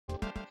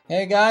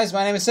Hey guys,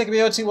 my name is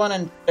SickabyO21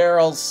 and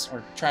barrels,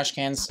 or trash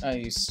cans. Oh,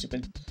 you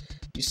stupid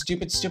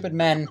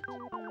men.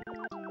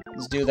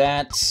 Let's do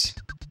that.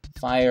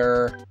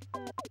 Fire.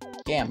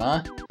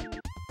 Gamma.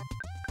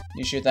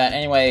 You shoot that.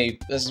 Anyway,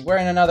 we're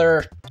in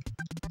another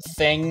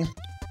thing.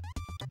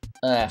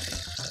 Ugh.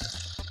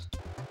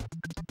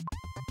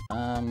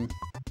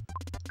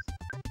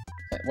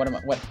 What am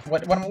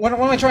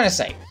I trying to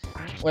say?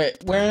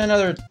 We're in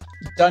another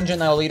dungeon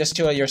that'll lead us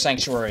to your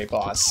sanctuary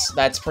boss.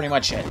 That's pretty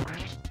much it.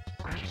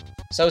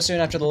 So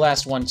soon after the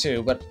last one,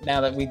 too, but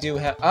now that we do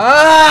have—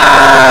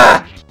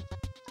 Ah!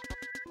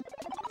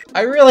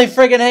 I really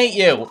friggin' hate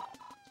you!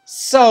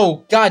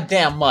 So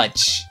goddamn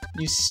much!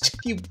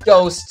 You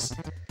ghosts!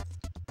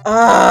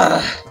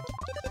 Ah!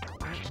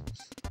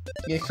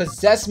 You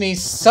possess me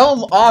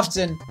so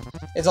often!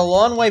 It's a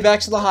long way back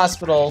to the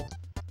hospital.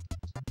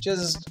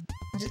 Just—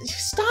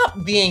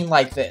 stop being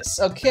like this,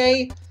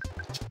 okay?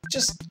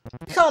 Just—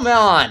 come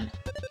on!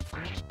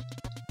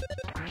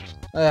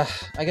 I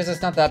guess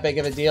it's not that big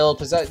of a deal.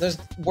 There's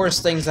worse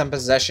things than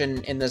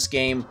possession in this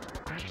game,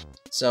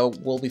 so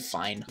we'll be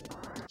fine.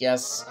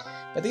 Yes.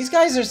 But these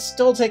guys are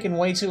still taking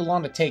way too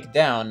long to take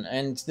down,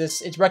 and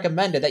it's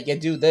recommended that you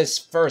do this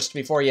first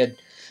before you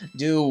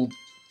do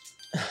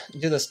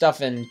the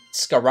stuff in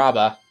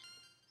Scaraba.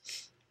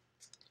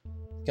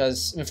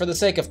 Because, for the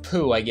sake of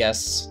poo, I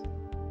guess.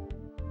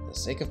 For the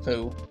sake of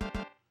poo.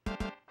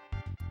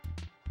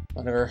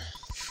 Whatever.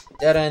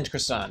 Dead end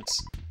croissant.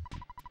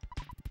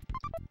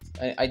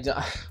 I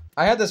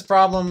had this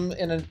problem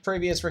in a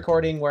previous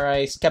recording where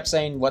I kept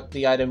saying what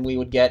the item we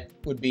would get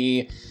would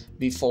be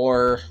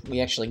before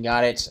we actually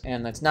got it,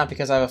 and that's not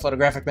because I have a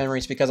photographic memory,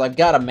 it's because I've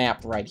got a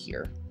map right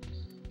here.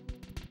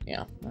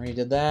 Yeah, already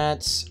did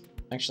that.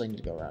 Actually need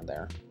to go around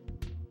there.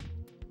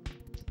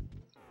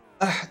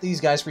 These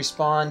guys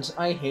respawned.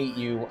 I hate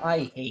you.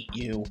 I hate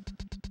you.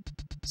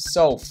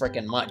 So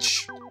frickin'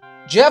 much.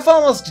 Jeff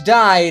almost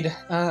died.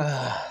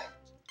 Glad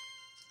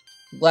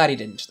he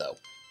didn't, though.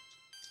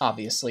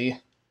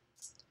 Obviously.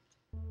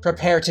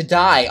 Prepare to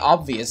die,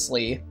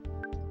 obviously.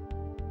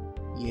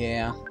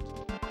 Yeah.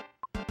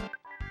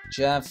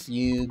 Jeff,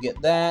 you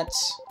get that.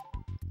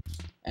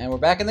 And we're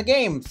back in the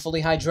game,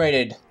 fully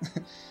hydrated.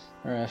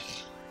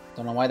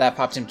 Don't know why that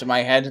popped into my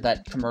head,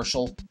 that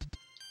commercial.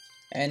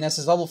 And this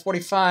is level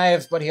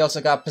 45, but he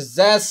also got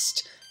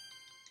possessed.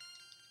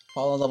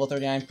 Paula level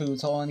 39,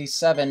 Pooh's only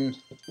 7.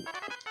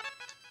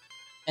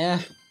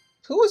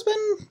 Pooh has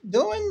been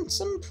doing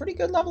some pretty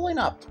good leveling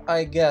up,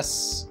 I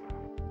guess.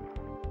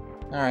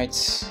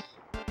 Alright.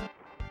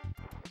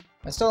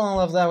 I still don't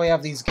love that we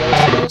have these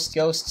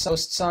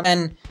ghosts on,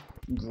 and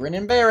grin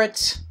and bear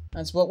it.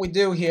 That's what we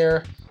do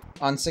here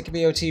on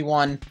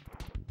SickabyOT1.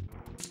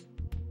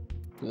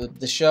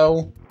 The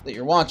show that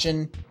you're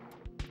watching.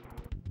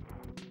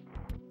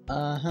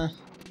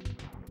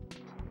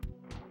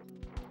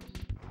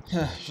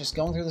 Just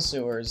going through the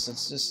sewers.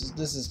 It's just—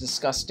 this is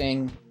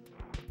disgusting.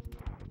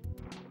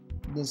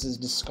 This is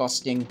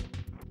disgusting.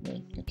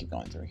 I'm gonna keep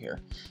going through here.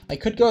 I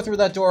could go through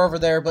that door over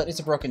there, but it's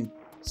a broken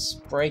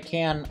spray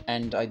can,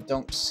 and I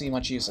don't see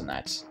much use in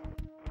that.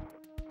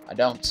 I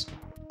don't.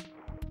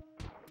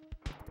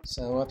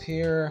 So up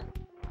here...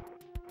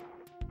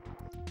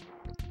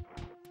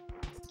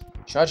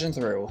 trudging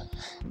through.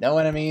 No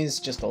enemies,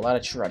 just a lot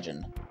of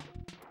trudging.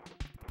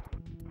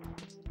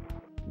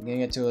 I'm gonna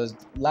get to a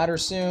ladder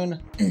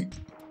soon.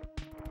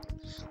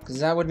 Because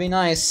that would be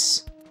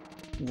nice.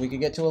 If we could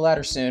get to a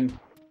ladder soon.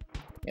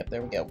 Yep,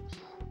 there we go.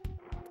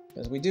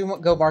 Because we do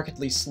go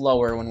markedly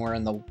slower when we're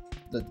in the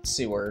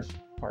sewer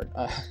part.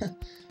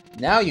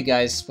 Now you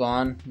guys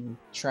spawn.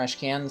 Trash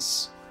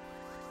cans.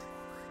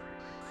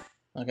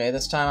 Okay,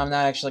 this time I'm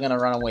not actually gonna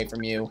run away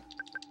from you.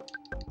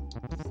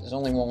 There's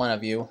only one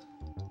of you.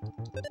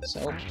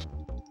 So,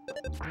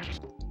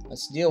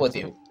 let's deal with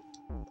you.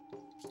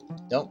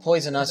 Don't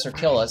poison us or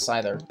kill us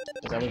either,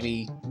 because that would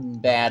be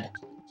bad.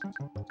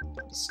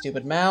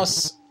 Stupid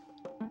mouse.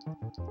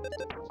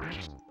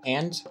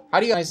 Hand?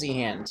 How do you guys see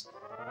hand?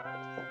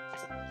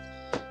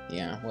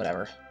 Yeah,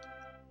 whatever.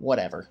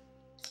 Whatever.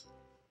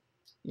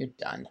 You're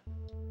done.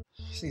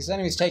 These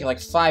enemies take like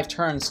 5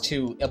 turns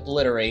to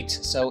obliterate,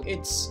 so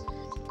it's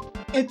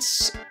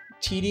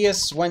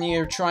tedious when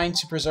you're trying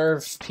to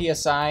preserve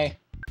PSI.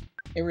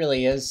 It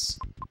really is.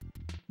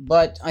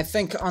 But I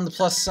think on the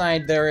plus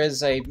side, there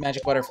is a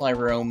magic butterfly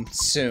room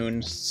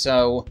soon,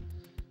 so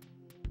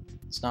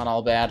it's not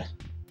all bad.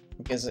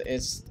 Because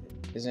it's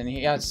in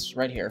here. Yeah, it's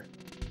right here.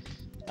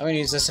 I'm gonna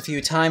use this a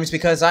few times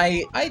because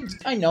I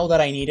know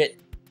that I need it.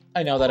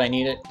 I know that I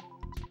need it.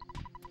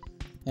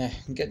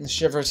 I'm getting the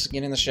shivers,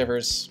 getting the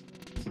shivers.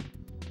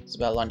 It's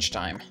about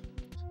lunchtime.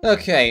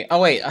 Okay,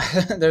 oh wait,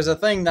 there's a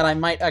thing that I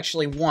might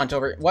actually want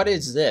over— what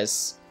is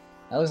this?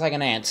 That looks like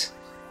an ant.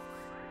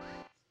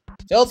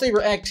 Filthy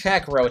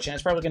attack roach, and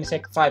it's probably going to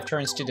take 5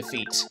 turns to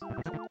defeat.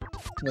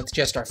 With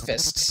just our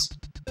fists.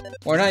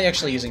 We're not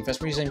actually using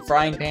fists, we're using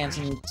frying pans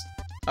and...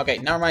 okay,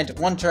 never mind,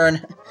 1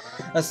 turn.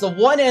 That's the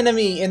one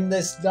enemy in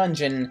this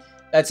dungeon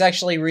that's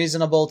actually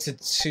reasonable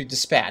to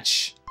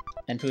dispatch.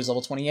 And Pooh's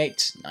level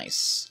 28.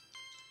 Nice.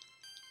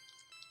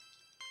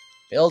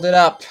 Build it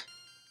up.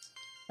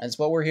 That's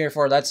what we're here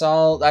for. That's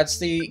all. That's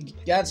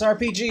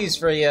RPGs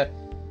for you.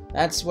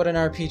 That's what an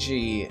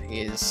RPG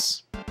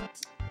is.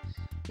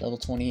 Level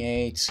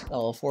 28,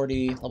 level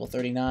 40, level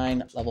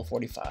 39, level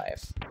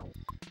 45.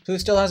 Pooh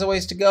still has a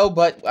ways to go,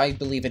 but I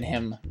believe in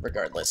him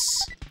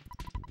regardless.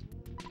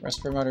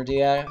 Rest Promoter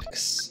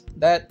DX.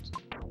 That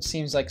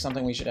seems like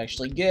something we should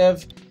actually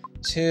give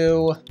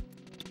to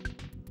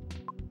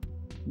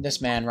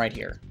this man right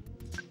here.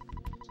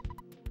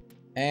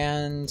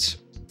 And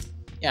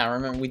yeah,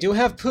 remember, we do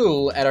have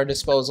Pooh at our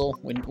disposal.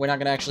 We're not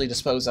going to actually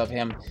dispose of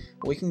him,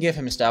 but we can give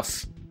him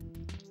stuff.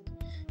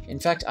 In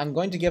fact, I'm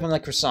going to give him the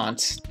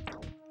croissant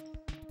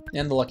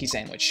and the lucky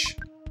sandwich.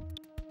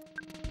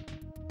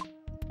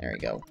 There we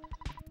go.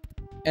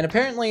 And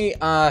apparently,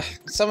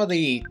 some of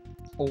the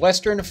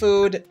Western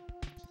food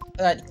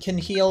that can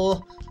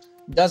heal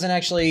doesn't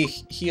actually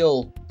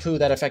heal Pooh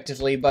that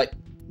effectively, but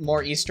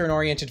more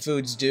Eastern-oriented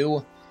foods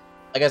do.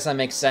 I guess that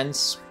makes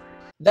sense.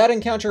 That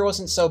encounter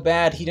wasn't so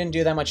bad. He didn't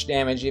do that much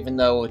damage, even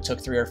though it took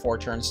 3 or 4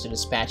 turns to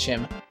dispatch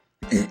him.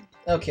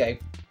 Okay.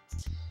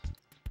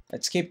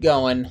 Let's keep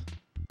going.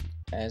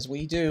 As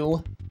we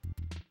do.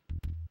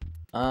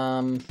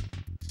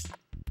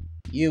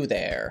 You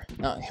there.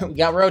 Oh, we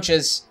got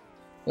roaches.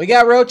 We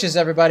got roaches,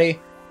 everybody.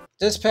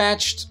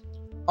 Dispatched.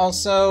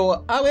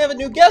 Also, we have a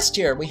new guest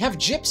here. We have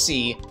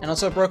Gypsy, and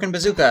also a broken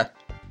bazooka.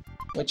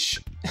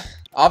 Which,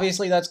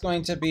 obviously, that's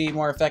going to be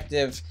more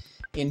effective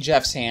in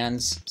Jeff's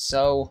hands.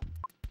 So,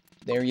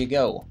 there you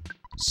go,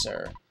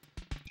 sir.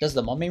 Does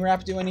the mummy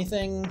wrap do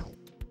anything?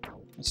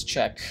 Let's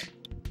check.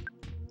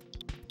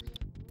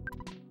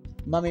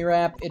 Mummy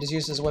wrap. It is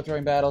used as a whip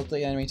during battle.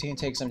 The enemy can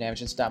take some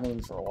damage and stop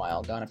moving for a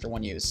while. Gone after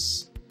 1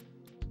 use.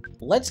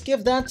 Let's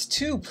give that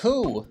to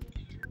Pooh.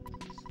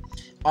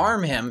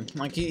 Arm him.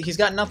 Like, he's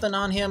got nothing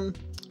on him.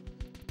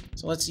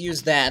 So let's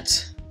use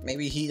that.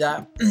 Maybe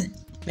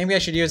maybe I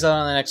should use that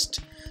on the next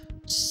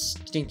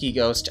Stinky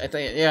Ghost. I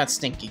think, yeah, it's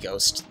Stinky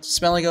Ghost.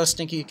 Smelly Ghost,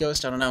 Stinky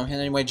Ghost, I don't know.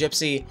 Anyway,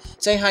 Gypsy.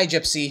 Say hi,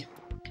 Gypsy.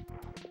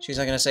 She's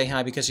not gonna say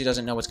hi because she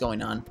doesn't know what's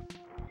going on.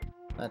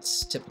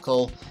 That's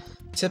typical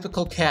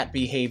cat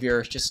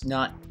behavior, just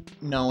not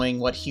knowing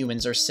what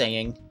humans are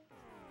saying.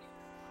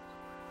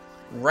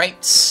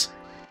 Right.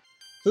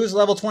 Who's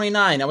level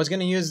 29? I was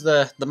gonna use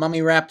the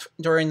mummy wrap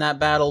during that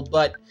battle,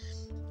 but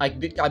I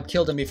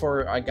killed him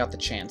before I got the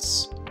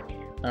chance.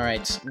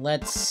 Alright,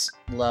 let's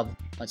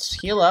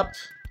heal up.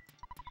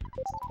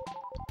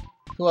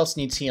 Who else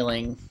needs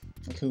healing?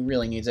 Like, who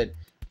really needs it?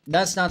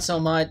 That's not so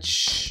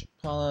much.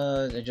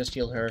 Paula, I just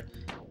healed her.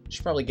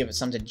 Should probably give it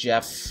some to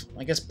Jeff.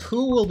 I guess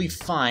Pooh will be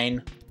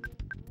fine,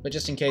 but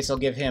just in case, I'll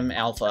give him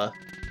Alpha.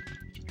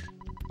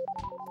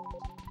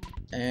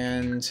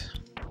 And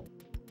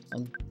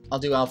I'll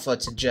do Alpha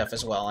to Jeff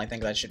as well. I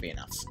think that should be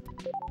enough.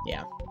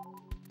 Yeah.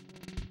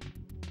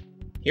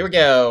 Here we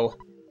go.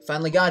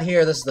 Finally got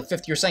here. This is the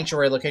 5th year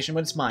sanctuary location,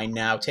 but it's mine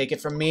now. Take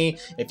it from me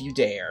if you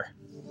dare.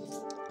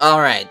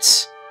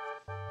 Alright.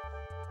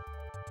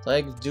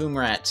 Plague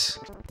Doomrat.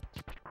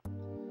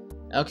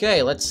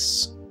 Okay,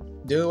 let's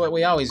do what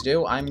we always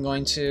do. I'm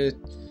going to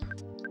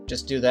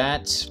just do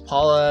that.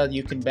 Paula,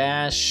 you can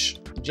bash.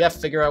 Jeff,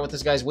 figure out what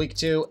this guy's weak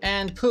to.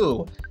 And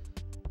Pooh,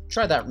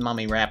 try that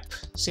mummy wrap.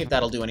 See if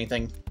that'll do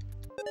anything.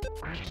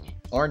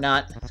 Or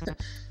not.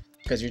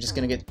 Because you're just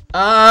gonna get...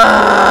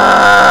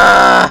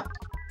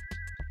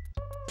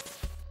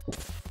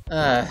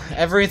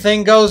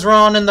 everything goes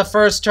wrong in the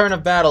first turn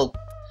of battle.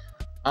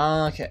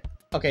 Okay.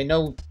 Okay,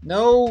 no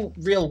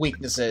real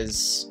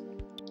weaknesses.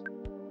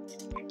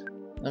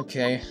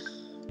 Okay.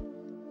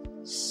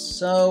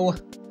 So,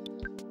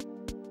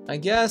 I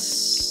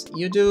guess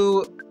you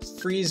do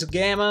freeze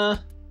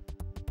gamma.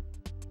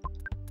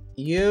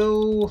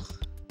 You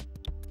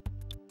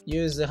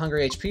use the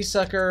hungry HP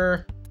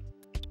sucker,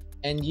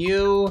 and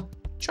you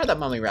try that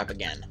mummy wrap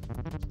again.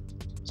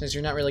 Since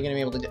you're not really gonna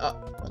be able to do. Oh,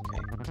 okay.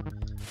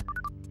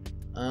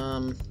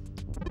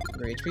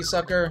 Hungry HP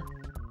sucker.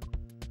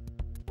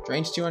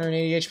 Drains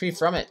 280 HP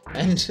from it,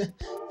 and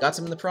got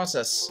some in the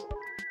process.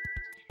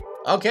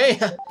 Okay,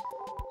 the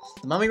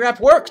mummy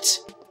wrap worked!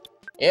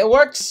 It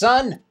worked,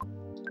 son!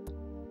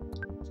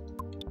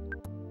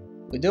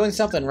 We're doing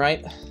something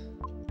right.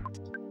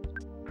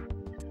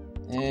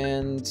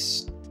 And...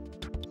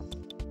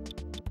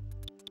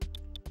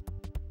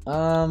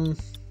 don't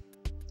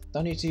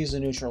need to use a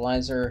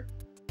neutralizer.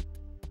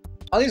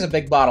 I'll use a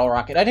big bottle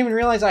rocket. I didn't even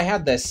realize I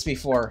had this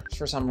before,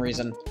 for some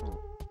reason.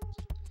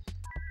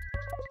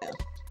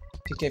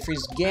 PK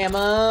freeze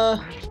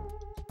gamma.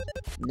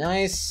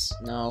 Nice.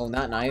 No,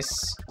 not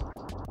nice.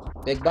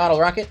 Big bottle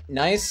rocket.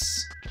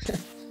 Nice.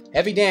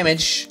 Heavy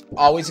damage.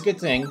 Always a good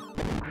thing.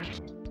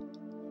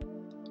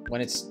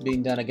 When it's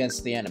being done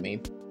against the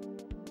enemy.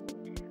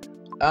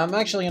 I'm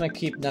actually gonna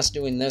keep Ness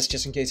doing this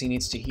just in case he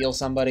needs to heal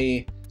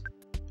somebody.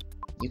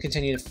 You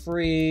continue to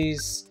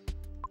freeze.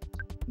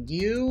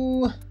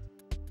 You...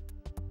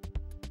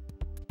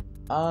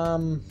 do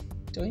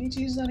I need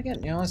to use that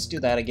again? No, let's do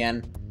that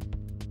again.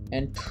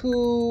 And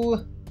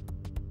Pooh...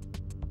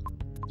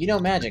 You know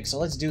magic, so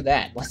let's do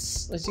that.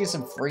 Let's use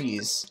some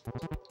freeze.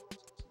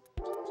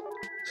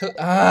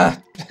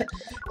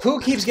 Pooh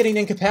keeps getting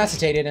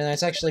incapacitated, and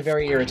it's actually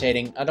very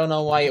irritating. I don't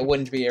know why it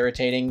wouldn't be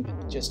irritating.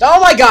 Just... Oh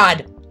my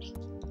god!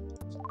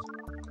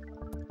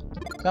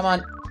 Come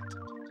on.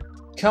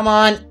 Come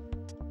on!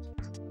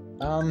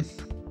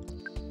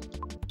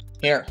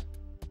 Here.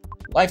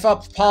 Life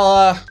up,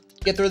 Paula.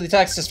 Get through the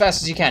text as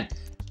fast as you can.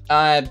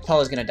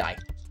 Paula's gonna die.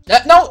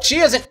 No, she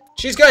isn't!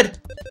 She's good!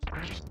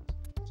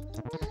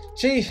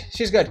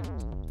 She's good.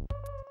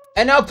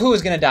 And now Pooh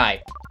is gonna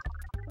die.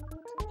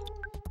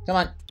 Come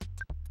on.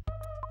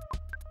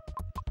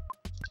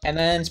 And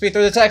then speed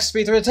through the text,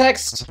 speed through the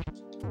text!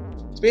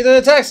 Speed through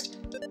the text!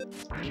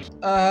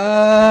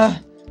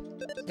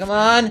 Come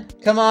on,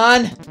 come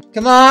on,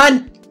 come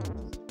on!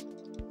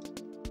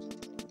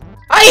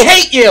 I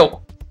hate you!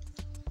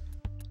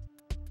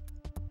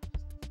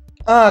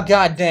 Oh,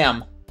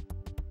 goddamn.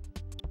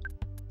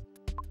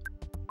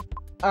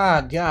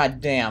 Ah,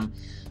 goddamn.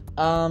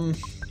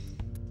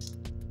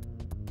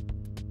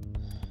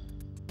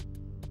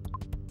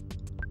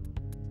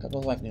 Couple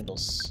of life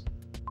noodles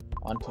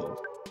on Pooh.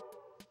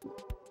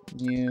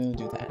 You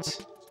do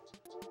that.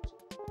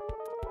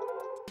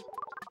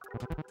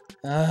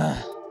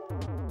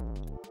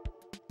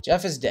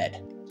 Jeff is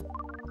dead.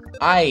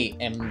 I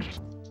am...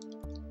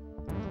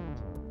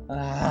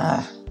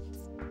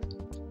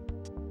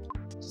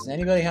 Does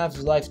anybody have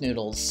life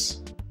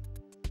noodles?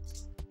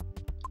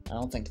 I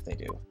don't think they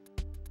do.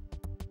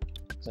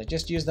 So I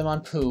just used them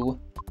on Pooh.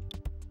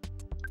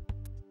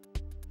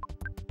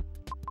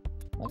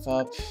 Life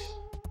up.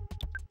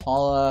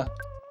 Paula.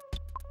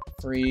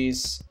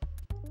 Freeze.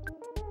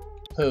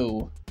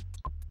 Pooh.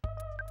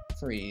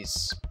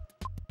 Freeze.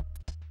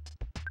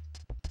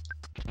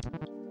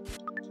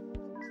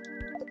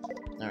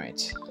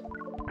 Alright.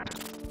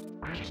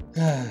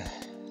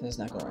 This is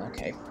not going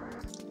okay.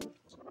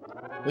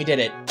 We did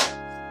it.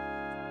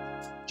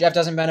 Jeff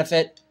doesn't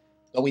benefit,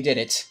 but we did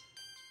it.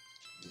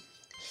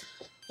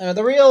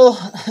 The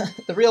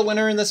real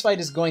winner in this fight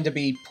is going to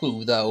be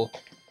Pooh, though.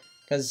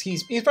 Because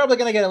he's probably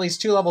going to get at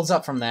least 2 levels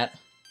up from that.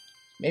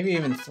 Maybe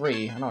even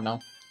 3, I don't know.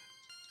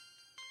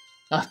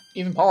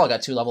 Even Paula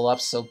got 2 level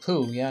ups, so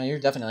Pooh, yeah, you're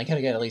definitely going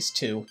to get at least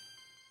 2.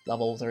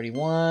 Level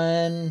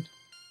 31...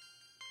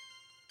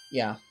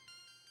 Yeah.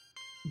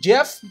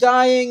 Jeff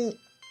dying...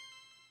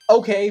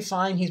 Okay,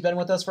 fine, he's been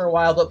with us for a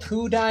while, but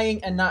Pooh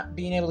dying and not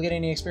being able to get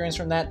any experience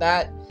from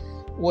that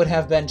would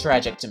have been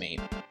tragic to me.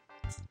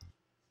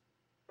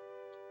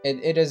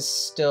 It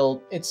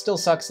still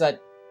sucks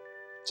that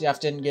Jeff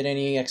didn't get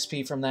any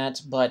XP from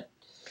that, but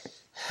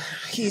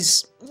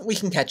we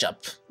can catch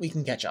up. We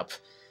can catch up.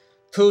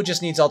 Pooh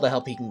just needs all the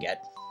help he can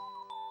get.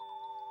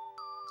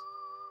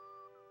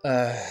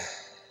 Oh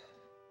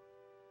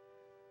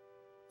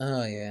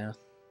yeah.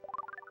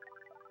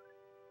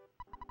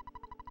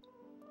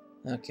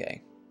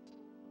 Okay.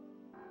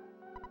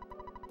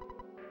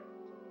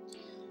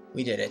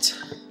 We did it.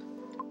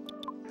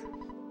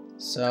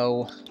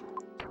 So...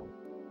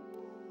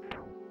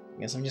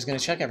 I guess I'm just gonna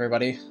check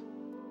everybody.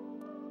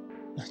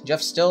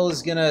 Jeff still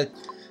is gonna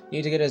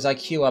need to get his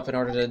IQ up in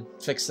order to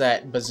fix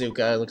that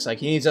bazooka. It looks like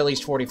he needs at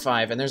least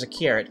 45, and there's a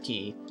carrot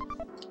key.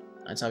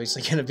 That's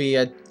obviously gonna be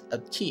a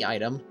key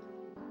item.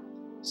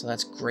 So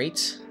that's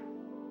great.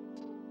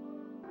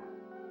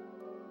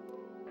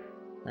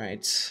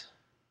 Alright.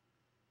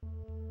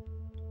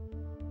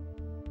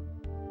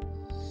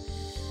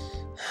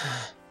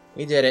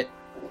 We did it.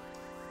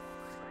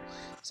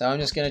 So I'm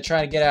just gonna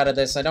try to get out of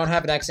this. I don't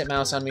have an exit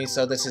mouse on me,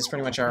 so this is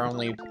pretty much our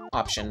only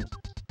option.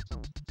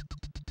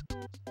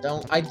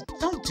 Don't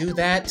do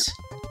that.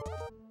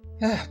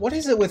 What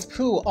is it with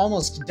Pooh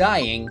almost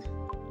dying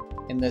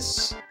in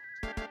this?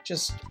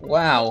 Just,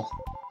 wow.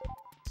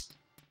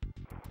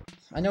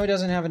 I know he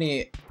doesn't have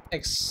any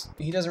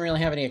he doesn't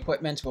really have any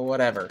equipment, but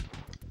whatever.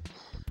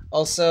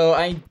 Also,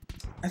 I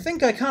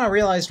think I kind of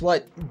realized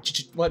what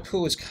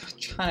Pooh is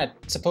kind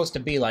of supposed to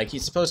be like.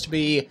 He's supposed to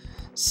be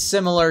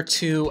similar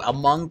to a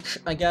monk,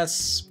 I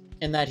guess,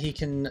 in that he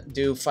can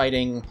do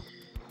fighting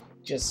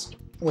just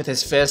with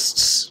his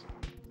fists.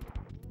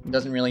 He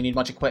doesn't really need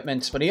much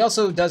equipment, but he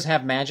also does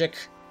have magic.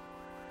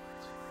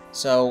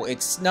 So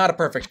it's not a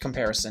perfect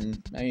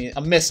comparison. I mean,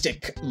 a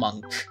mystic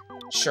monk,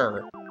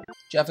 sure.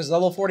 Jeff is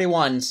level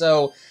 41,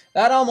 so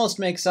that almost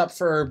makes up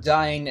for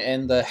dying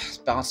in the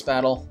boss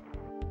battle.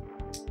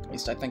 At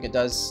least I think it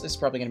does. This is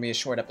probably going to be a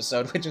short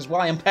episode, which is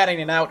why I'm padding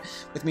it out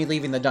with me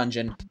leaving the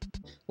dungeon.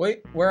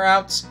 Wait, we're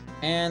out,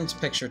 and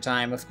picture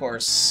time, of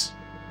course.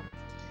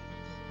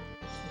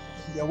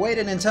 You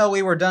waited until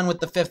we were done with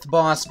the 5th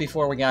boss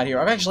before we got here.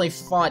 I've actually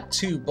fought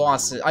 2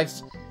 bosses.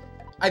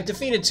 I've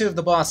defeated 2 of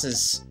the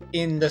bosses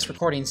in this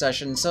recording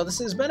session, so this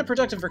has been a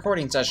productive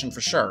recording session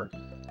for sure.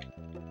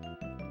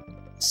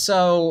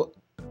 So,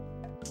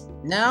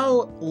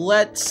 now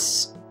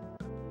let's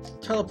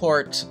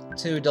teleport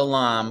to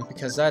Dalam,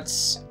 because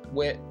that's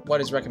what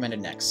is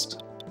recommended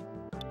next.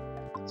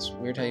 It's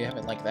weird how you have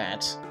it like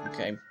that.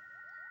 Okay.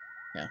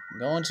 Yeah, I'm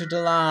going to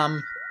Dalam.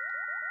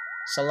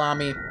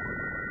 Salami.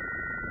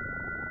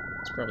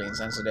 It's probably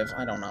insensitive.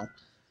 I don't know.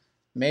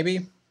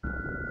 Maybe?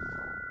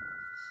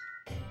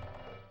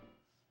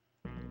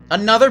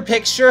 Another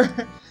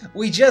picture?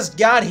 We just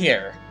got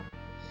here.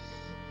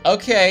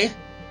 Okay.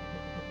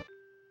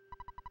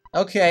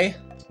 Okay.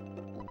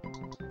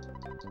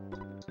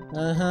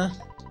 Uh-huh.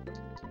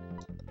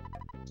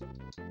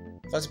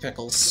 Fuzzy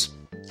pickles.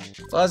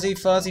 Fuzzy,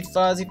 fuzzy,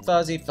 fuzzy,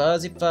 fuzzy,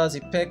 fuzzy,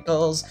 fuzzy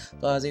pickles.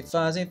 Fuzzy,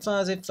 fuzzy,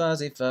 fuzzy,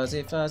 fuzzy,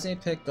 fuzzy, fuzzy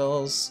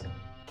pickles.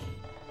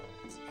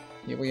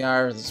 Here we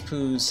are. This is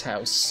Pooh's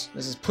house.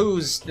 This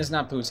is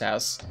not Pooh's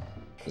house.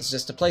 This is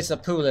just a place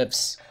that Pooh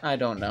lives. I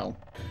don't know.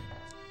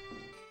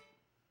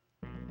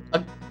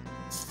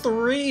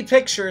 3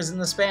 pictures in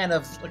the span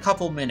of a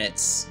couple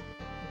minutes.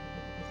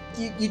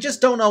 You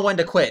just don't know when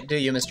to quit, do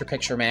you, Mr.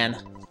 Picture Man?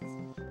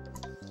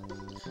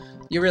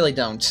 You really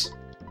don't.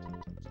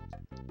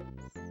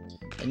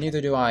 And neither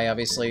do I,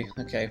 obviously.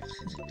 Okay.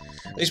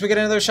 At least we get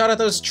another shot at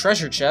those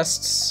treasure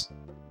chests.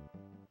 I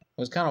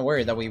was kind of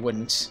worried that we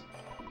wouldn't.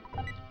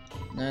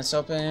 That's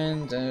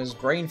open. There's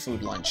brain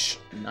food lunch.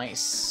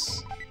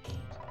 Nice.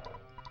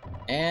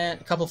 And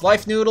a couple of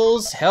life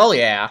noodles. Hell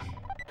yeah.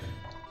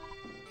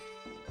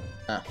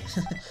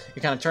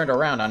 You kind of turned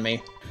around on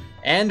me.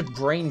 And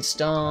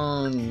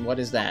brainstone. What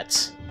is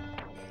that?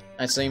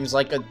 That seems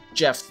like a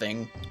Jeff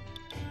thing.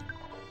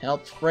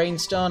 Help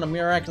brainstone, a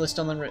miraculous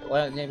stone that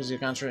enables you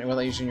to concentrate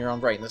without using your own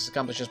brain. This is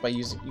accomplished just by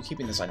you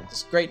keeping this item. This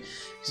is great,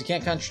 because you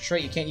can't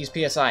concentrate, you can't use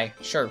PSI.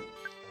 Sure.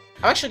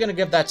 I'm actually going to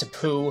give that to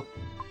Pooh.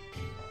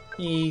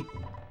 He,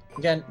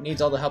 again,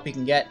 needs all the help he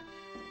can get.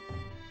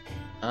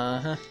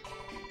 Uh-huh.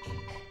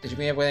 Did you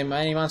meet up with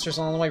any monsters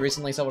along the way?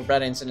 Recently, several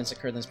bad incidents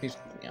occurred in this piece.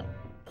 Yeah.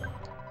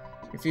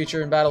 Your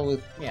future in battle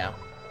with... yeah.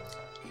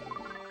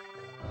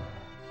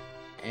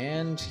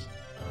 And...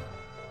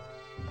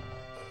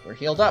 we're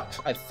healed up,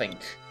 I think.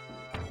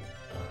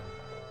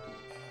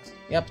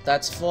 Yep,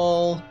 that's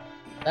full.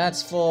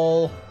 That's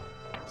full.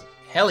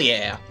 Hell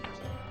yeah.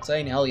 I'm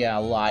saying hell yeah a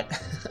lot.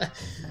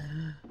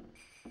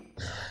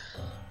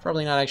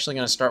 Probably not actually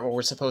going to start what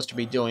we're supposed to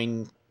be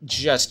doing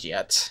just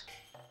yet.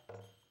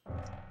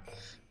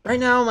 Right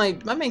now,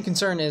 my main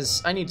concern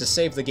is I need to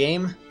save the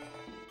game.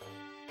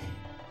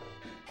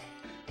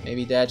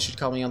 Maybe Dad should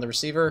call me on the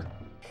receiver.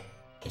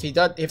 If he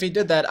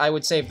did that, I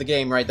would save the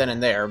game right then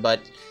and there, but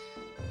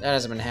that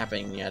hasn't been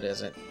happening yet,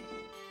 is it?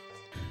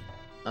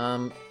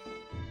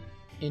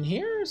 In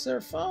here? Is there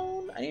a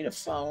phone? I need a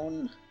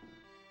phone.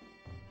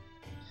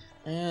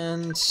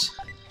 And...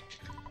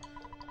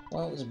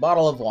 well, there's a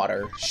bottle of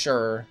water.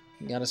 Sure.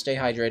 You gotta stay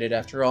hydrated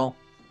after all.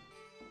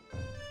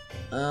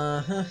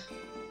 Uh-huh.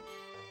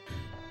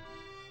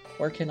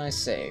 Where can I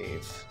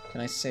save?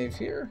 Can I save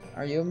here?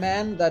 Are you a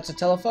man? That's a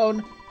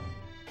telephone?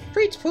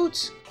 Preach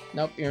poots!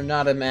 Nope, you're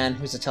not a man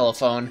who's a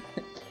telephone.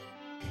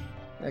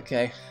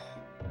 Okay.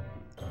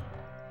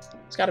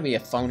 There's gotta be a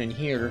phone in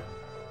here.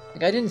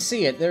 Like, I didn't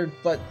see it there,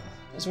 but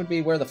this would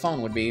be where the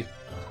phone would be.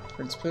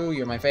 Prince Pooh,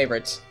 you're my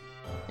favorite.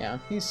 Yeah,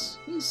 he's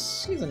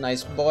a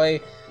nice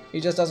boy. He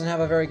just doesn't have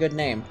a very good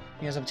name.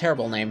 He has a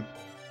terrible name.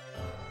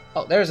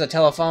 Oh, there's a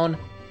telephone.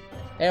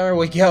 There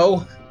we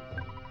go.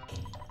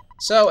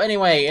 So,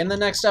 anyway, in the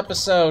next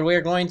episode, we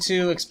are going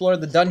to explore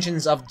the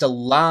dungeons of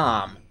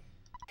Dalam.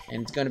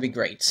 And it's going to be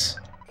great.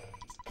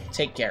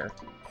 Take care.